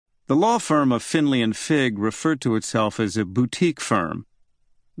The law firm of Finley and Figg referred to itself as a boutique firm.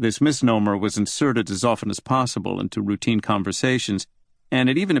 This misnomer was inserted as often as possible into routine conversations, and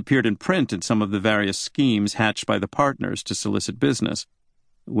it even appeared in print in some of the various schemes hatched by the partners to solicit business.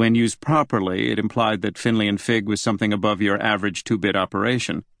 When used properly, it implied that Finley and Figg was something above your average two-bit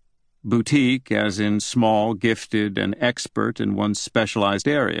operation. Boutique, as in small, gifted, and expert in one specialized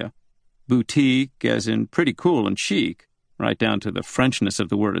area. Boutique, as in pretty cool and chic, right down to the Frenchness of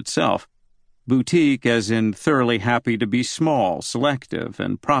the word itself. Boutique, as in thoroughly happy to be small, selective,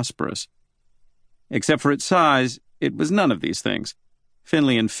 and prosperous. Except for its size, it was none of these things.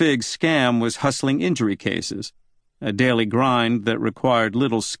 Finley and Figg's scam was hustling injury cases, a daily grind that required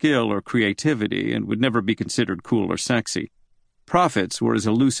little skill or creativity and would never be considered cool or sexy. Profits were as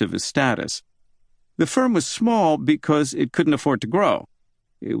elusive as status. The firm was small because it couldn't afford to grow.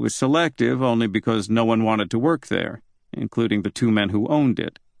 It was selective only because no one wanted to work there, including the two men who owned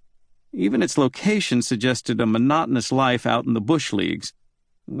it. Even its location suggested a monotonous life out in the bush leagues,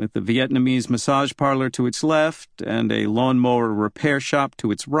 with the Vietnamese massage parlor to its left and a lawnmower repair shop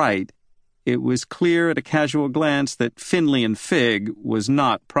to its right. It was clear at a casual glance that Finley and Figg was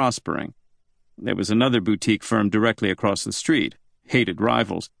not prospering. There was another boutique firm directly across the street, hated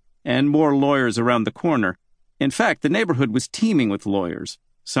rivals, and more lawyers around the corner. In fact, the neighborhood was teeming with lawyers,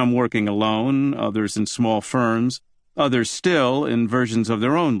 some working alone, others in small firms, others still in versions of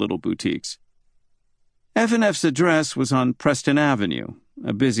their own little boutiques. F&F's address was on Preston Avenue,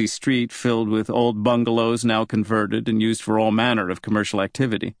 a busy street filled with old bungalows now converted and used for all manner of commercial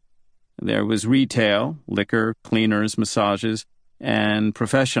activity. There was retail, liquor, cleaners, massages, and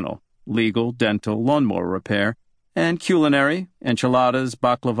professional, legal, dental, lawnmower repair, and culinary, enchiladas,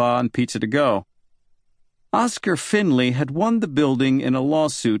 baklava, and pizza to go. Oscar Finley had won the building in a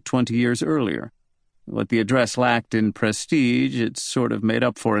lawsuit 20 years earlier. What the address lacked in prestige, it sort of made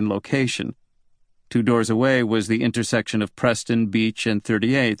up for in location. 2 doors away was the intersection of Preston, Beach, and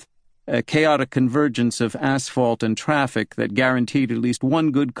 38th, a chaotic convergence of asphalt and traffic that guaranteed at least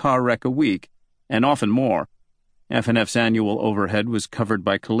one good car wreck a week, and often more. F&F's annual overhead was covered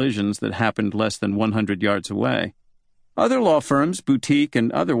by collisions that happened less than 100 yards away. Other law firms, boutique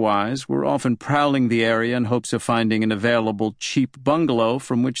and otherwise, were often prowling the area in hopes of finding an available cheap bungalow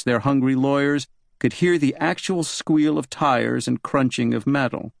from which their hungry lawyers could hear the actual squeal of tires and crunching of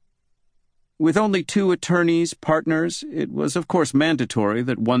metal. With only 2 attorneys, partners, it was of course mandatory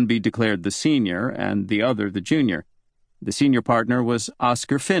that one be declared the senior and the other the junior. The senior partner was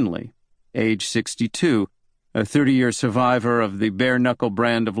Oscar Finley, age 62, a 30-year survivor of the bare-knuckle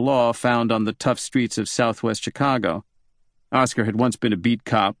brand of law found on the tough streets of southwest Chicago. Oscar had once been a beat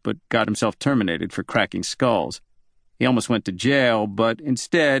cop, but got himself terminated for cracking skulls. He almost went to jail, but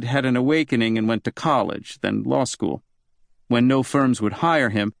instead had an awakening and went to college, then law school. When no firms would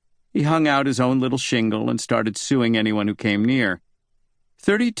hire him, he hung out his own little shingle and started suing anyone who came near.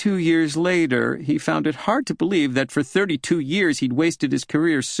 32 years later, he found it hard to believe that for 32 years he'd wasted his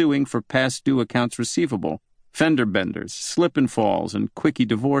career suing for past due accounts receivable, fender benders, slip and falls, and quickie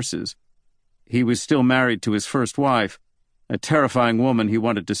divorces. He was still married to his first wife, a terrifying woman he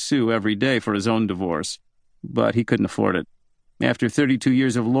wanted to sue every day for his own divorce, but he couldn't afford it. After 32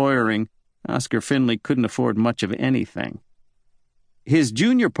 years of lawyering, Oscar Finley couldn't afford much of anything. His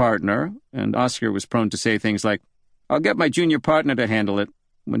junior partner, and Oscar was prone to say things like, "I'll get my junior partner to handle it,"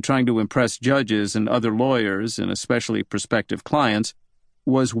 when trying to impress judges and other lawyers, and especially prospective clients,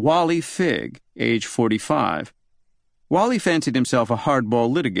 was Wally Figg, age 45. Wally fancied himself a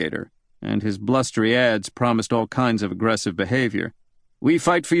hardball litigator, and his blustery ads promised all kinds of aggressive behavior. "We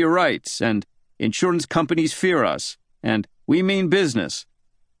fight for your rights," and "Insurance companies fear us," and "We mean business."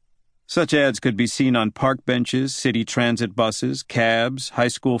 Such ads could be seen on park benches, city transit buses, cabs, high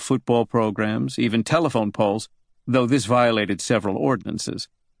school football programs, even telephone poles, though this violated several ordinances.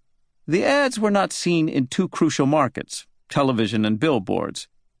 The ads were not seen in 2 crucial markets, television and billboards.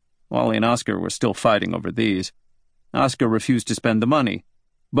 Wally and Oscar were still fighting over these. Oscar refused to spend the money.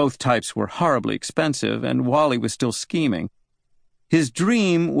 Both types were horribly expensive, and Wally was still scheming. His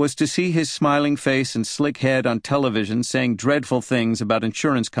dream was to see his smiling face and slick head on television saying dreadful things about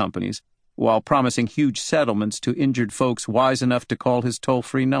insurance companies while promising huge settlements to injured folks wise enough to call his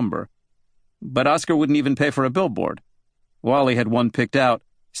toll-free number. But Oscar wouldn't even pay for a billboard. Wally had one picked out,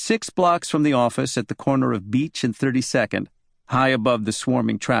 6 blocks from the office at the corner of Beach and 32nd, high above the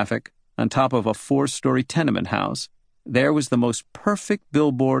swarming traffic, on top of a 4-story tenement house. There was the most perfect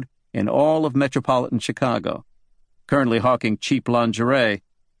billboard in all of metropolitan Chicago. Currently hawking cheap lingerie,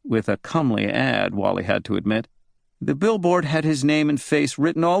 with a comely ad, Wally had to admit. The billboard had his name and face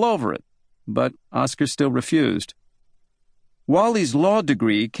written all over it, but Oscar still refused. Wally's law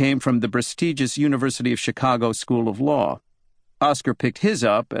degree came from the prestigious University of Chicago School of Law. Oscar picked his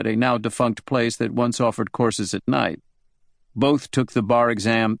up at a now-defunct place that once offered courses at night. Both took the bar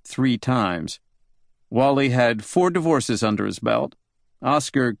exam 3 times. Wally had 4 divorces under his belt.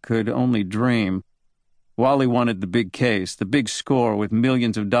 Oscar could only dream. Wally wanted the big case, the big score with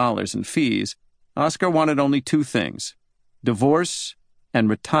millions of dollars in fees. Oscar wanted only 2 things: divorce and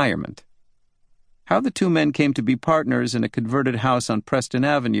retirement. How the 2 men came to be partners in a converted house on Preston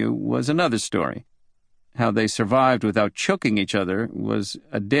Avenue was another story. How they survived without choking each other was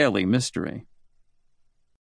a daily mystery.